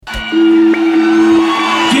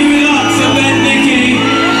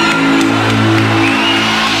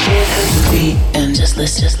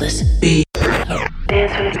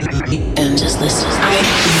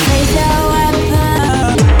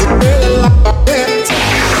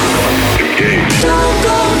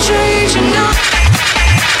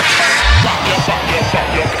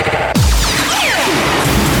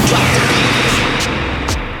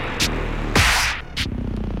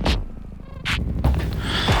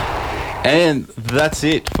And that's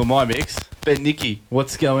it for my mix. Ben Nicky,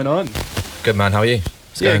 what's going on? Good, man. How are you?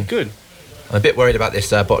 What's going? Good. I'm a bit worried about this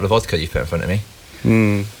bottle of vodka you put in front of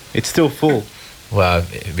me. It's still full. Well,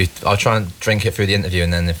 I'll try and drink it through the interview,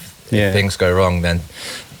 and then if things go wrong, then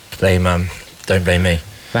don't blame me.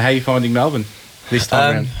 So how are you finding Melbourne this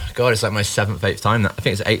time around? God, it's like my 7th, 8th time. I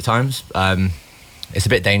think it's 8 times. It's a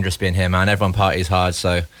bit dangerous being here, man. Everyone parties hard,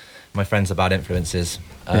 so my friends are bad influences.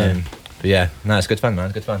 But yeah, no, it's good fun,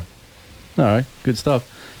 man. Good fun. All right, good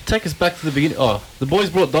stuff. Take us back to the beginning. Oh, the boys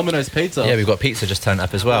brought Domino's pizza. Yeah, we've got pizza just turned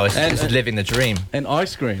up as well. It's living the dream. And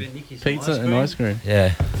ice cream. Pizza and ice cream.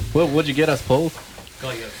 Yeah. Well, what'd you get us, Paul?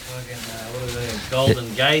 Got your fucking,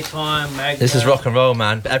 golden gay time, Magda. This is rock and roll,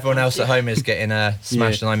 man. But everyone else at home is getting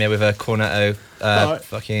smashed, and I'm here with a Cornetto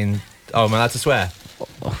fucking... Oh, am I allowed to swear?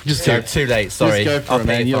 Just too late, sorry. Just go for it,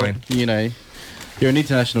 man. You're an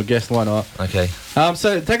international guest, why not? Okay.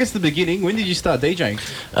 So take us to the beginning. When did you start DJing?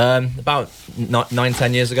 About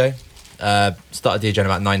 9-10 years ago. Started DJing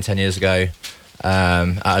about 9-10 years ago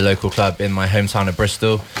at a local club in my hometown of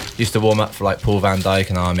Bristol. Used to warm up for like Paul Van Dyke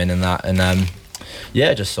and Armin and that, and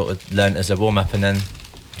just sort of learnt as a warm up, and then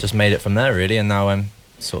just made it from there really. And now I'm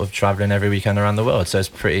sort of travelling every weekend around the world, so it's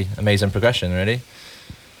pretty amazing progression really.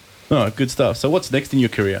 Oh, good stuff. So what's next in your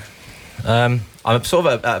career? I'm sort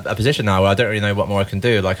of at a position now where I don't really know what more I can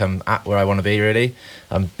do. Like, I'm at where I want to be really.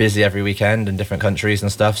 I'm busy every weekend in different countries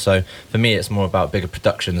and stuff, so for me it's more about bigger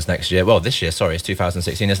productions next year. Well, this year, sorry, it's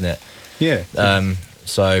 2016, isn't it? Yeah.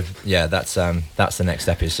 So yeah, that's the next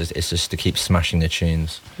step. It's just to keep smashing the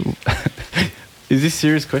tunes. Is this a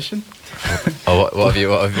serious question? What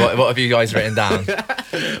have you guys written down?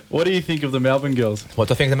 What do you think of the Melbourne girls? What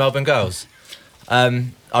do I think of the Melbourne girls?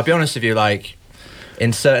 I'll be honest with you, like,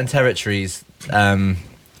 in certain territories,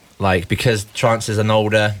 like, because trance is an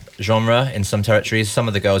older genre in some territories, some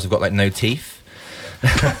of the girls have got like no teeth.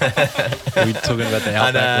 Are we talking about the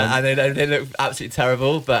outback? And they look absolutely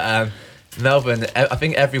terrible. But Melbourne, I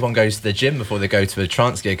think everyone goes to the gym before they go to a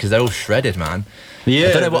trance gig because they're all shredded, man. Yeah.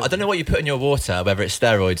 I don't know what you put in your water, whether it's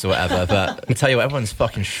steroids or whatever, but I tell you what, everyone's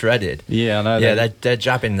fucking shredded. Yeah, I know. Yeah, they're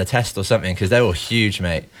jabbing the test or something because they're all huge,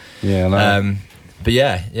 mate. Yeah, I know. But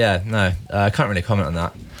no, I can't really comment on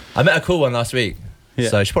that. I met a cool one last week,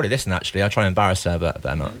 so she'll probably listen actually. I'll try and embarrass her, but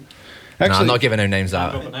better not. Actually, no, I'm not giving no names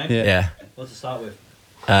out. Yeah. What's to start with?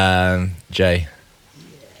 Jay.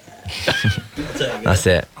 That's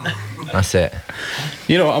it.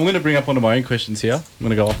 You know, I'm going to bring up one of my own questions here. I'm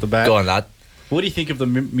going to go off the bat. Go on, lad. What do you think of the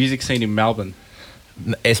music scene in Melbourne?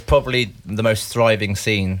 It's probably the most thriving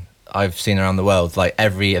scene I've seen around the world. Like,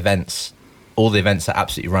 all the events are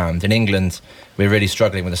absolutely rammed. In England, we're really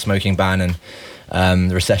struggling with the smoking ban and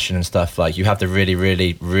the recession and stuff. Like, you have to really,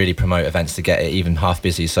 really, really promote events to get it even half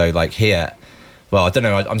busy. So, like, here, well, I don't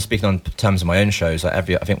know. I'm speaking on terms of my own shows. Like, I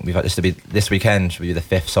think we've had this weekend will be the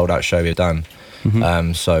 5th sold out show we've done.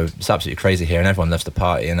 Mm-hmm. So it's absolutely crazy here, and everyone loves to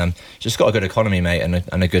party. And just got a good economy, mate,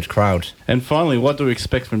 and a good crowd. And finally, what do we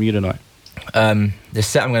expect from you tonight? The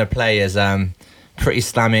set I'm going to play is pretty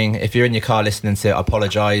slamming. If you're in your car listening to it, I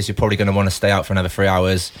apologise. You're probably going to want to stay out for another 3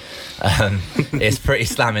 hours. It's pretty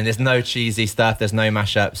slamming. There's no cheesy stuff. There's no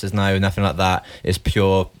mashups. There's nothing like that. It's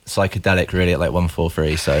pure psychedelic, really, at like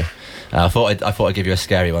 143. So I thought I'd give you a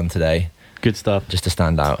scary one today. Good stuff. Just to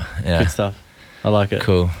stand out. Yeah. Good stuff. I like it.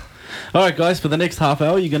 Cool. All right, guys. For the next half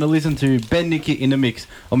hour, you're going to listen to Ben Nicky in the mix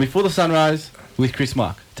on Before the Sunrise with Chris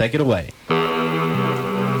Mark. Take it away.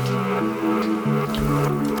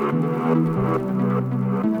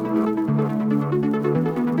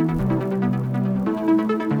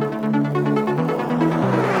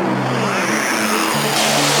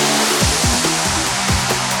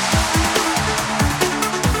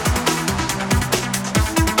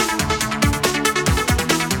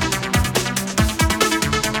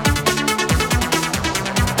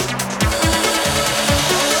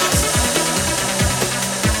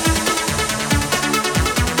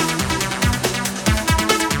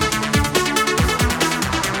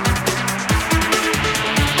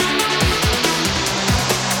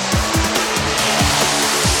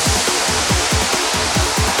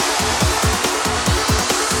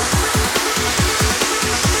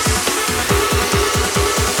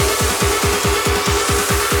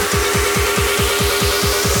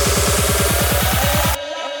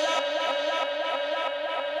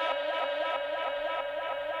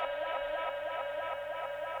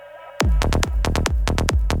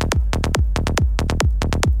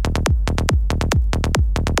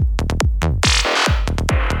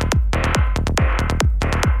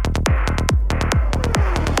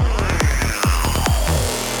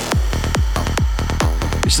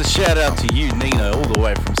 shout out to you, Nino, all the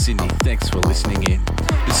way from Sydney. Thanks for listening in.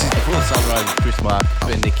 This is Before the Sunrise with Chris Mark,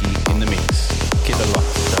 Ben Nicky in the mix. Keep it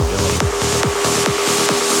locked. Don't be late.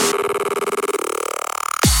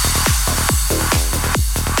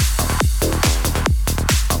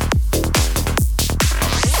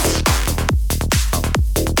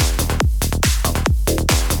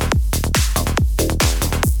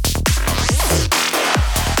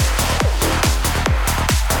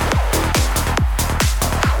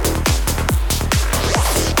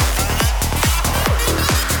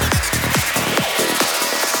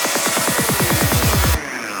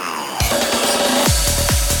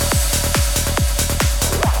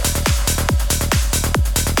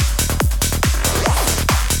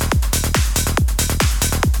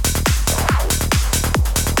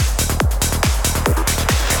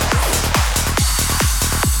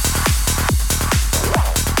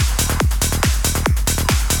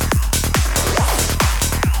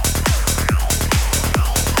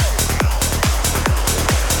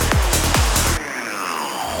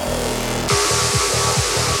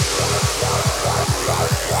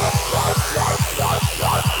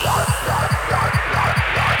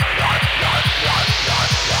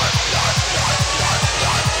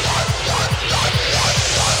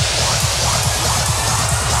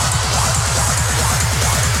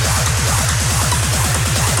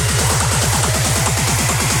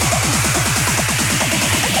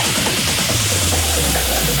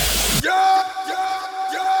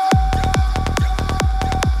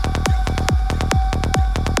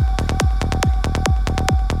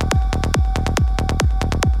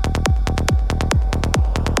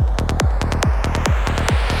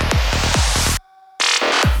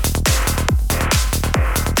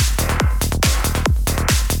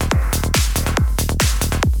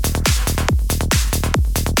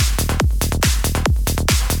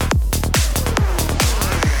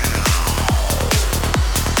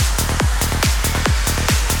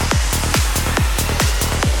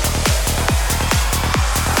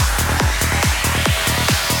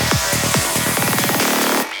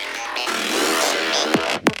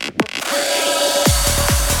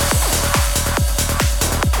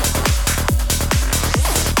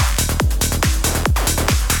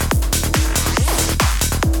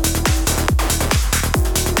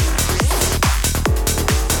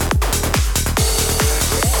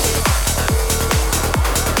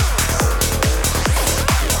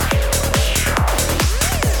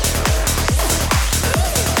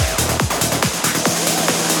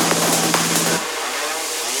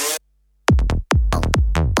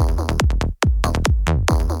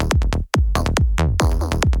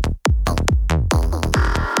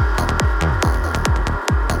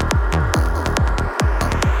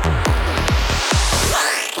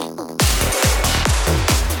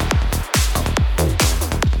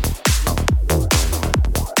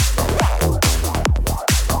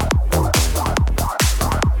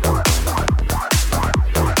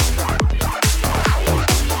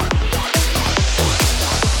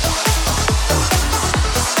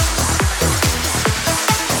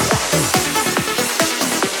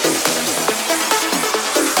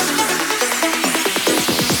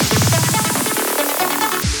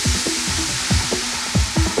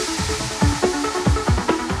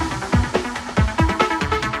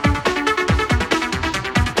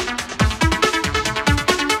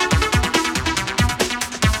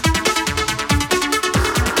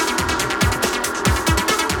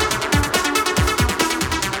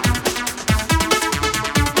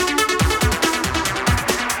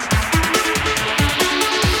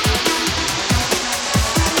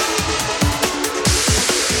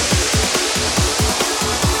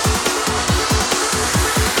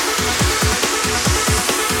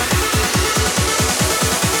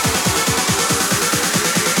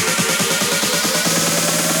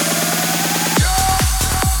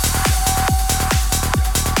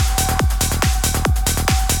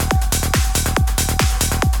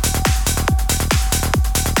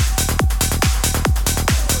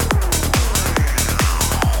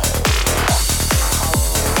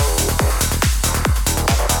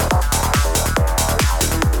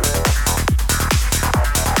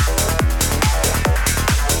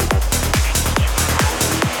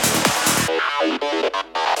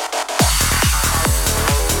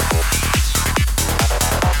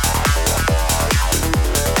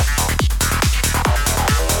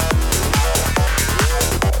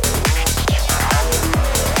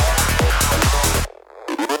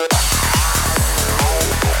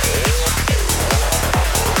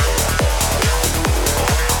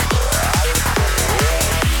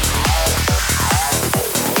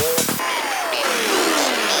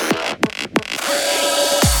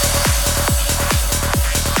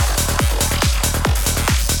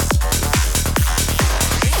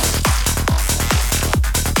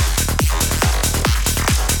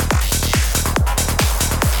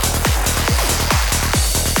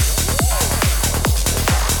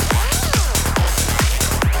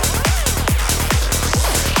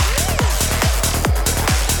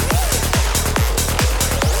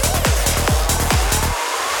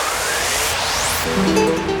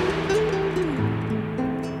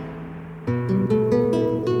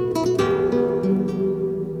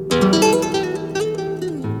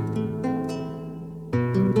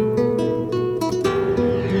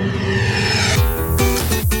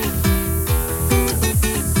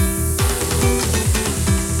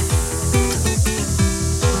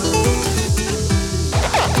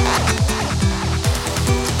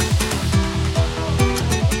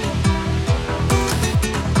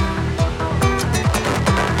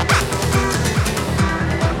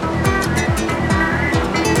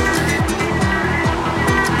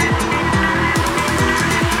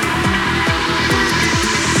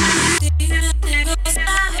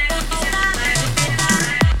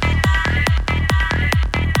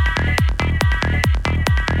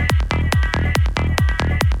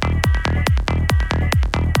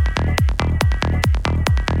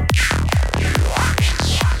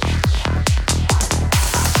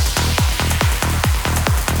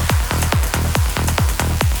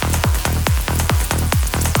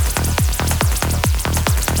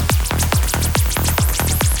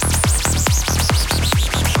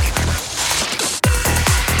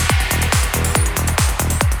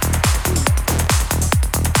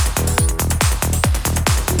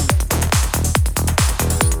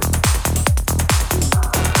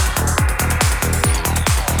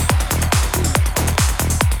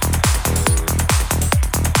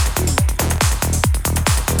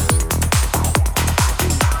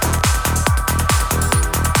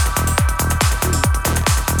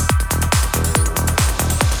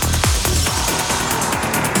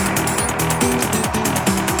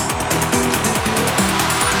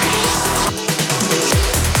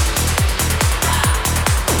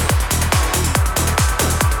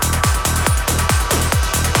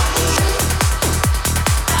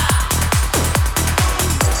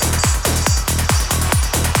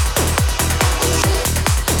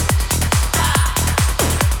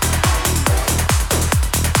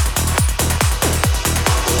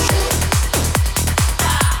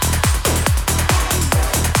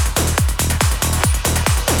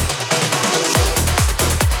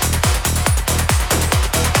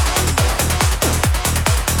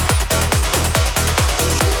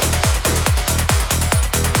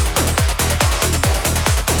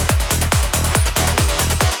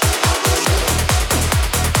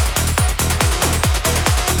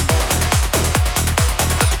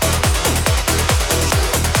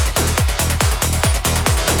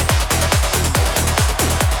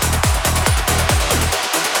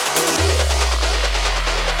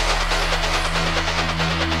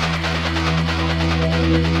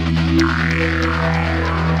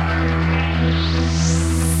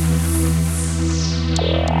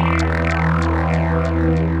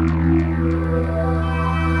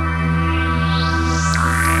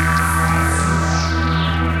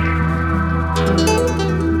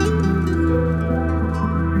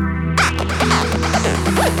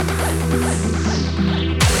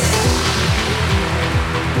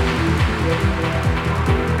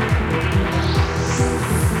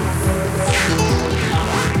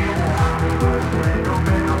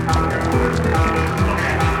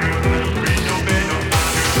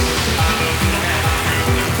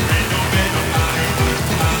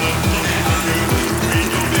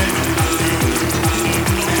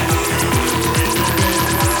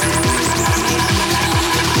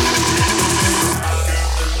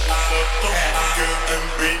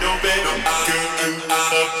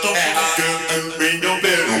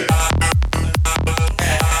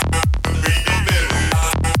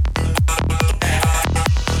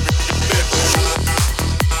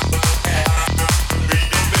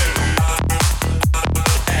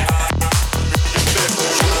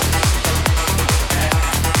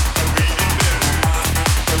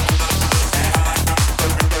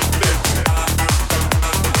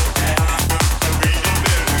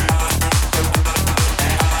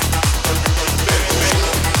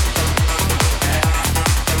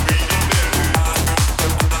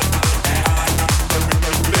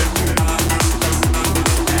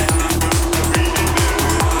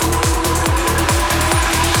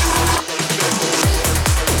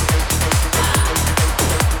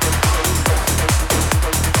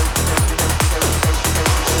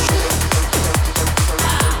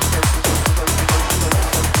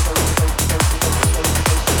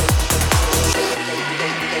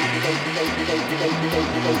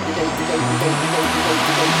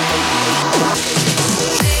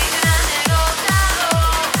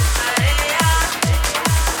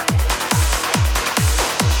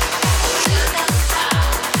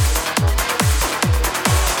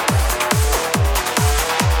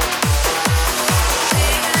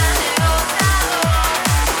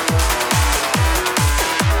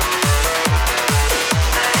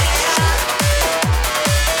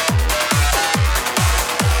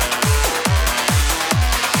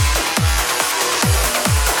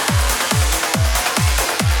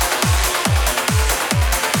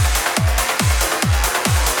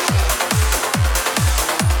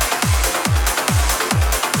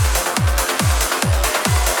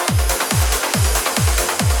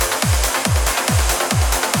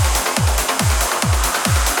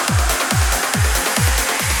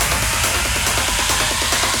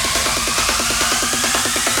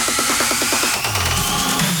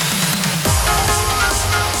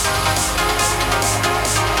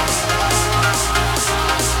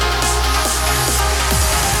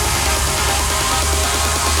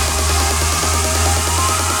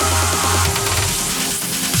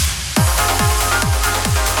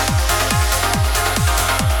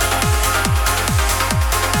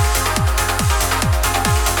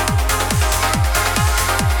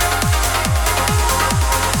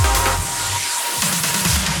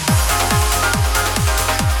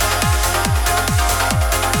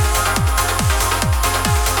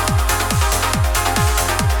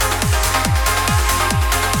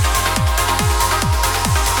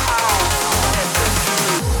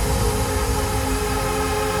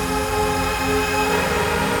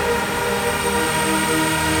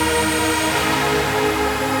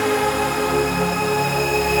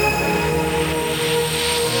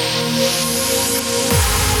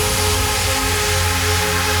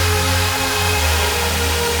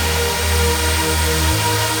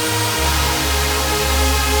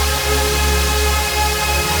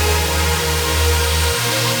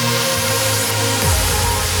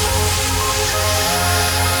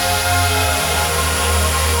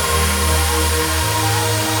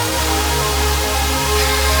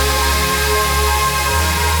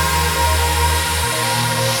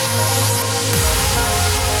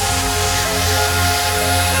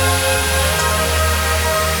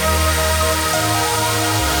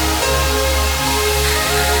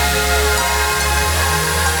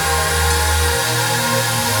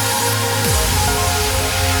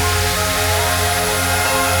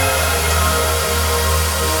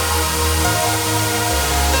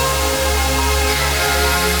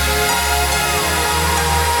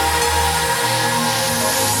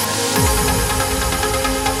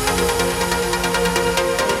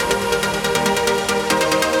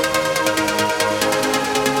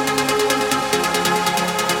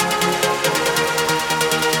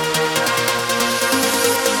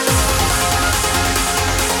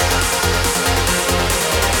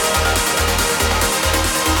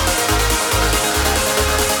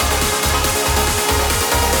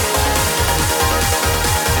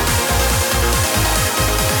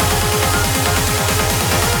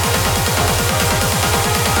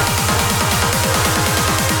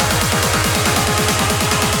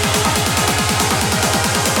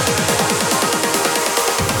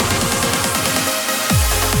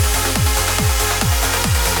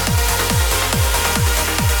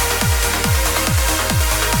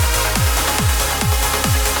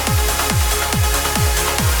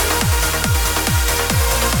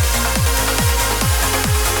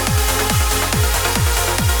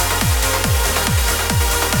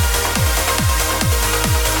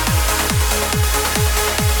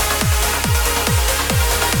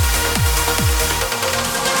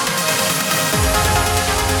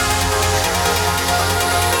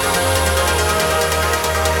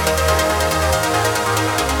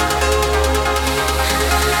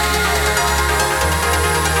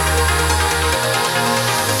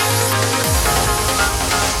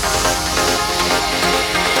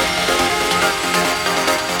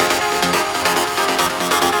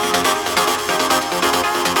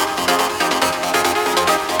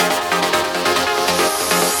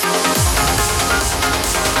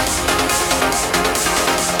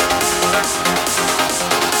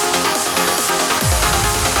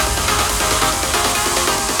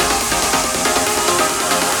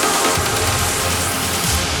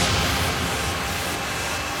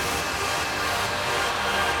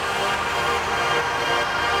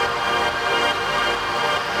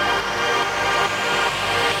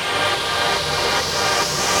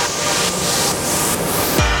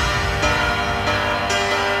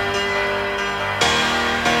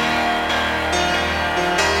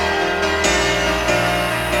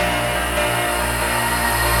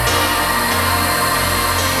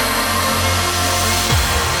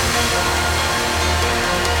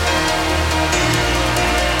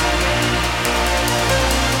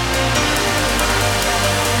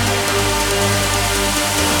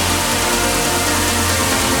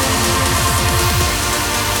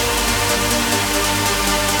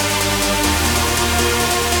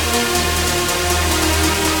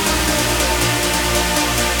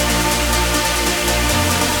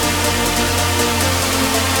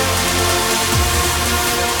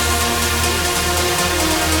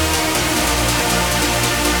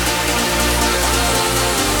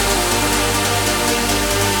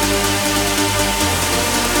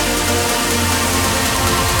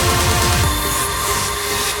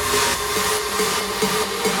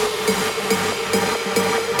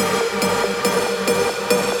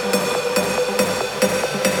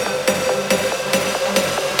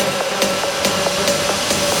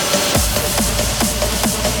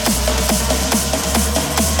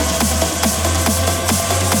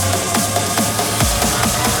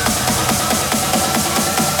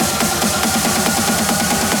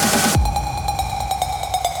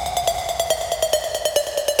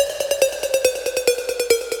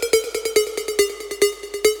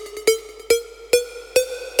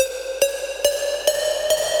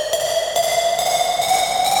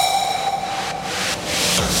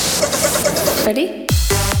 Ready?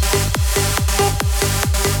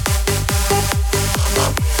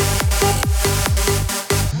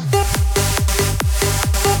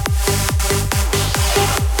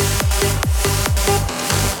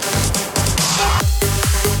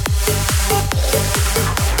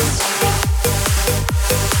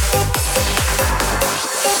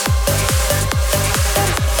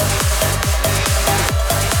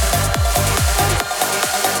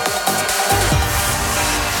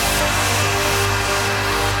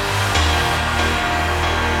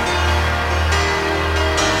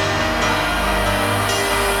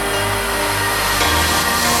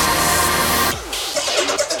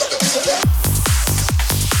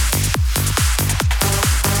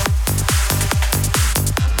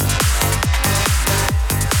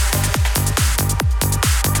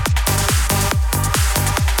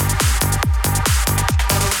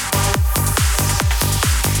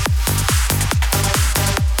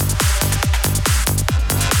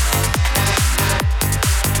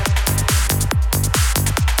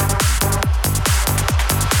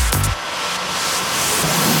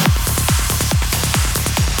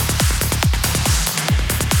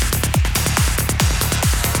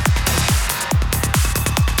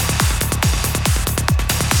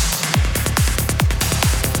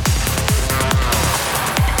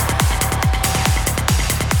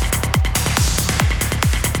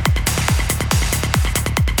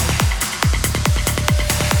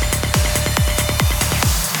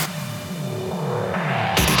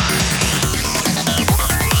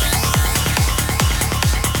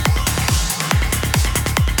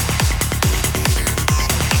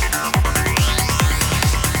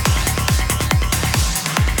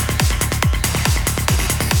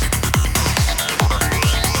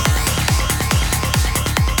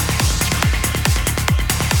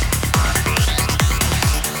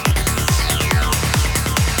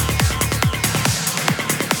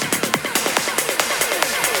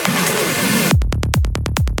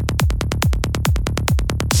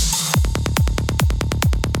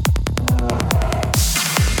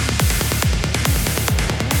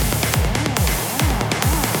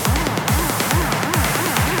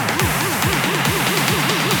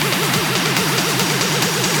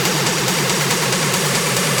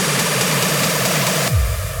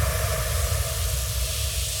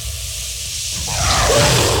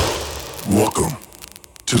 Welcome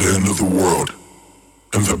to the end of the world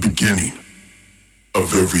and the beginning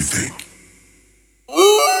of everything.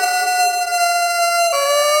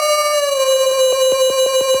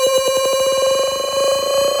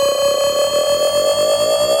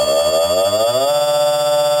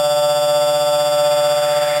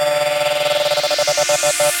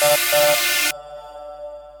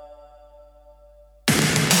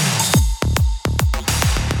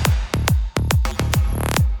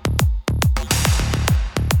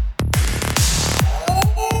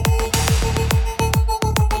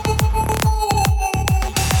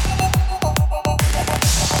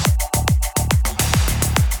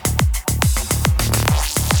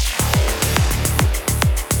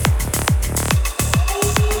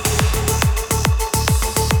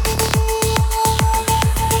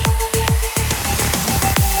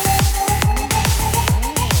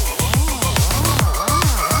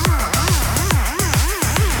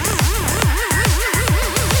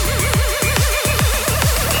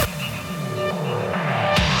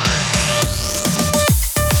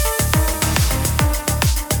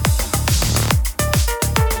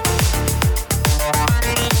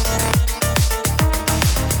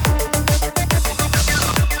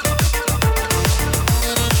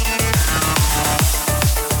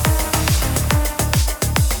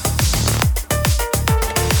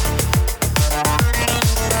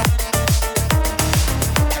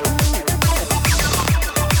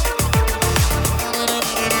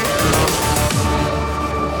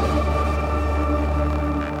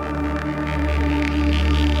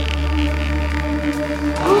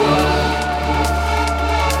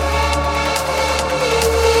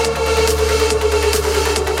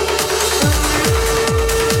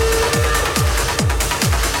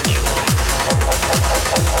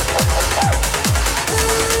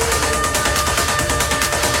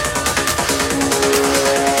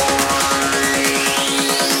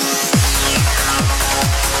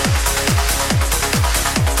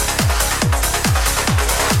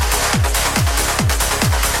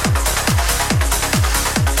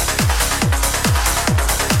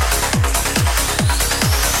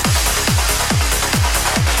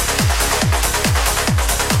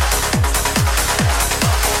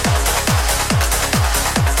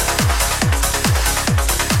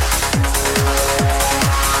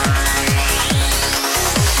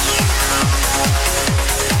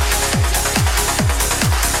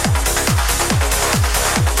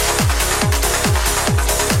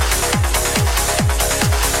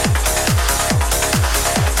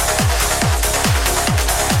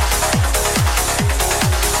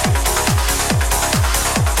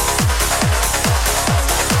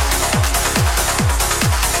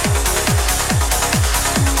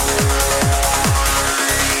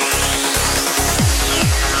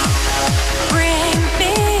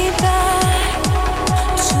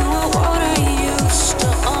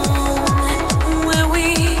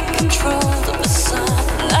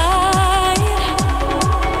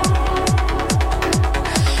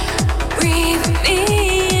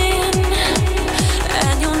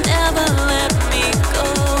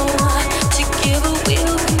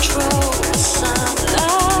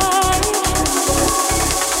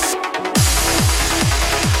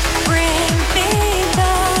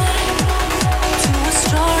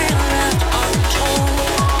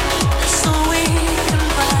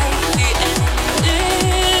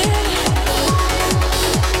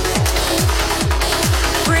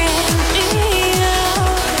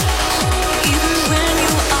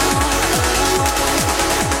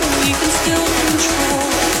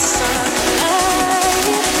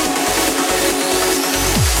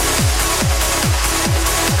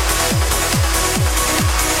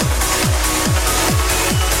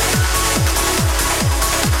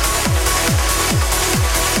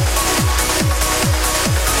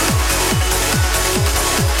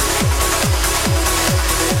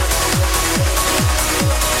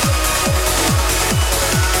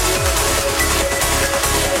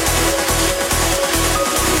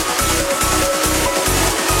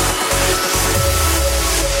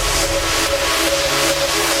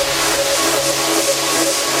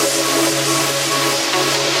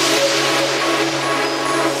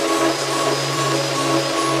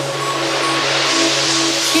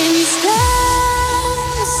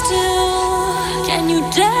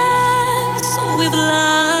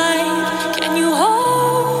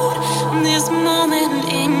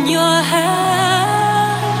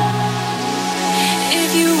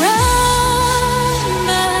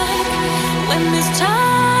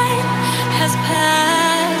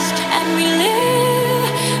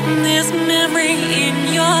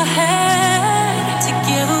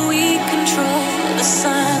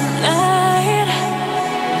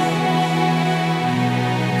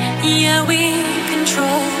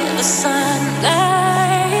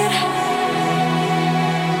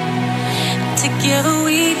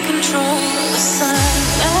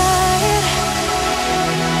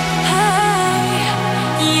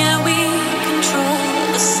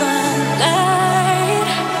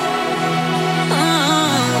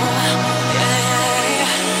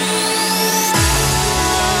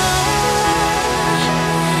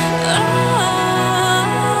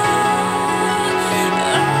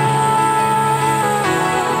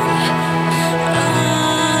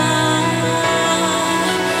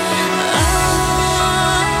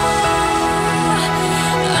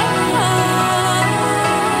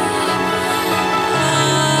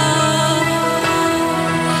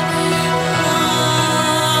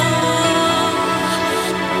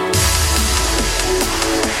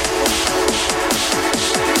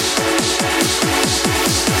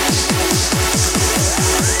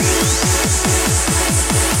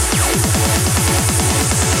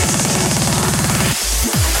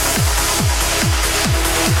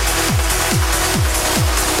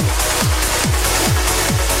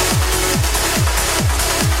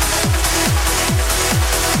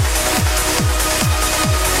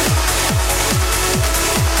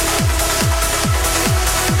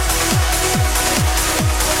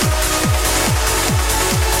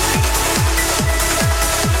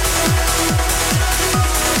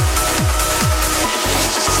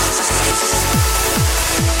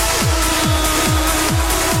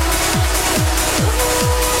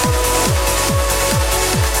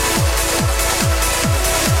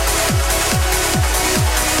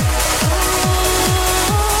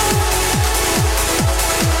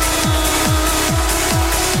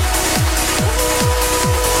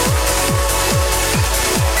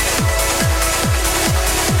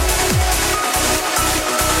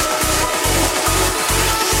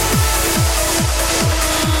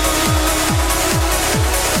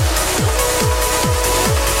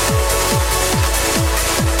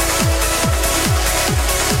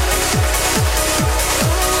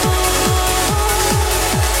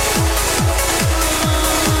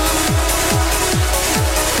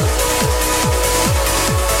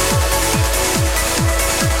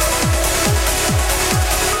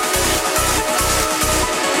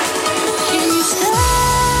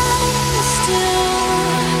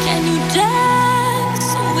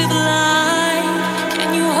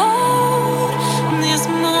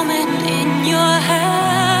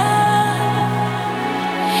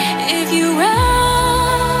 If you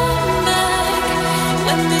run back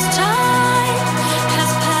when this time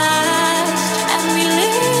has passed and we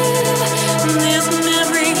live this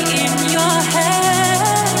memory in your head,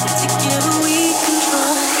 together we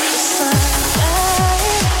control the sunlight.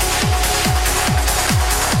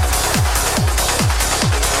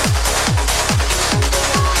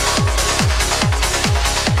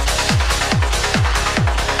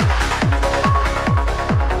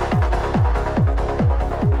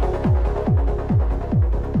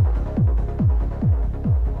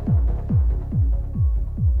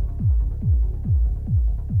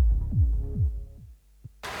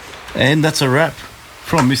 And that's a wrap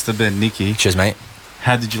from Mr. Ben Nicky. Cheers, mate.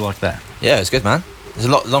 How did you like that? Yeah, it's good, man. There's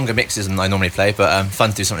a lot longer mixes than I normally play, but fun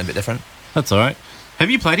to do something a bit different. That's all right. Have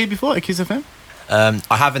you played here before at Kiss FM?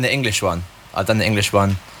 I have in the English one. I've done the English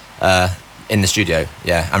one in the studio,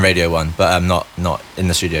 yeah, and radio one, but not in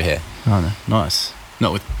the studio here. Oh, no. Nice.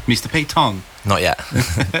 Not with Mr. P. Tong. Not yet.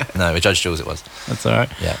 No, with Judge Jules it was. That's all right.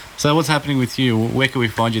 Yeah. So what's happening with you? Where can we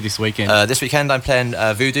find you this weekend? This weekend I'm playing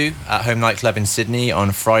Voodoo at Home Nightclub in Sydney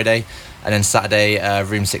on Friday, and then Saturday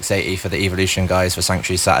Room 680 for the Evolution guys for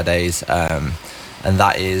Sanctuary Saturdays, and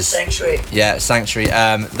that is Sanctuary. Yeah, Sanctuary.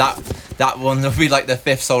 That one will be like the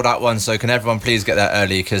 5th sold out one, so can everyone please get there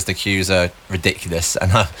early because the queues are ridiculous,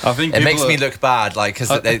 and I think it makes me look bad, like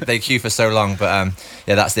because they queue for so long. But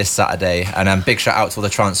yeah, that's this Saturday, and big shout out to all the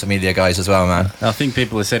Trance Familia guys as well, man. I think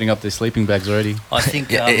people are setting up their sleeping bags already. I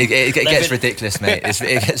think Yeah, it gets ridiculous, mate. It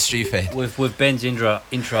gets stupid. with Ben's intro,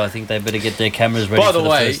 I think they better get their cameras ready. By for the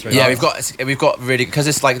way, first three. Yeah, we've got really, because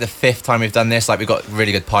it's like the 5th time we've done this. Like we've got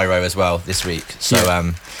really good pyro as well this week.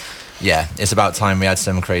 So yeah, it's about time we had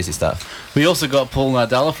some crazy stuff. We also got Paul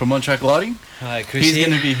Nadella from On Track Lighting. Hi, Chris. He's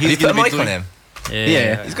going to be. Have you put a mic on him?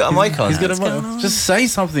 Yeah. He's got a mic on. He's got a mic. Just say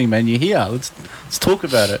something, man. You're here. Let's talk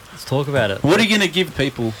about it. Let's talk about it. What are you going to give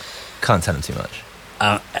people? Can't tell him too much.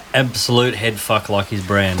 Absolute head fuck like his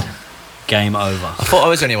brand. Game over. I thought I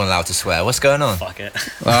was the only one allowed to swear. What's going on? Fuck it.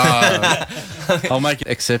 I'll make an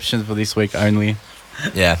exception for this week only.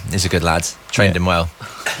 Yeah, he's a good lad. Trained him well.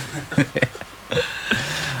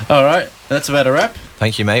 All right, that's about a wrap.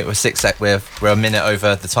 Thank you, mate. We're a minute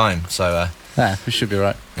over the time, so We should be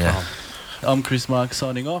right. yeah. I'm Chris Mark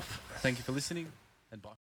signing off. Thank you for listening, and bye.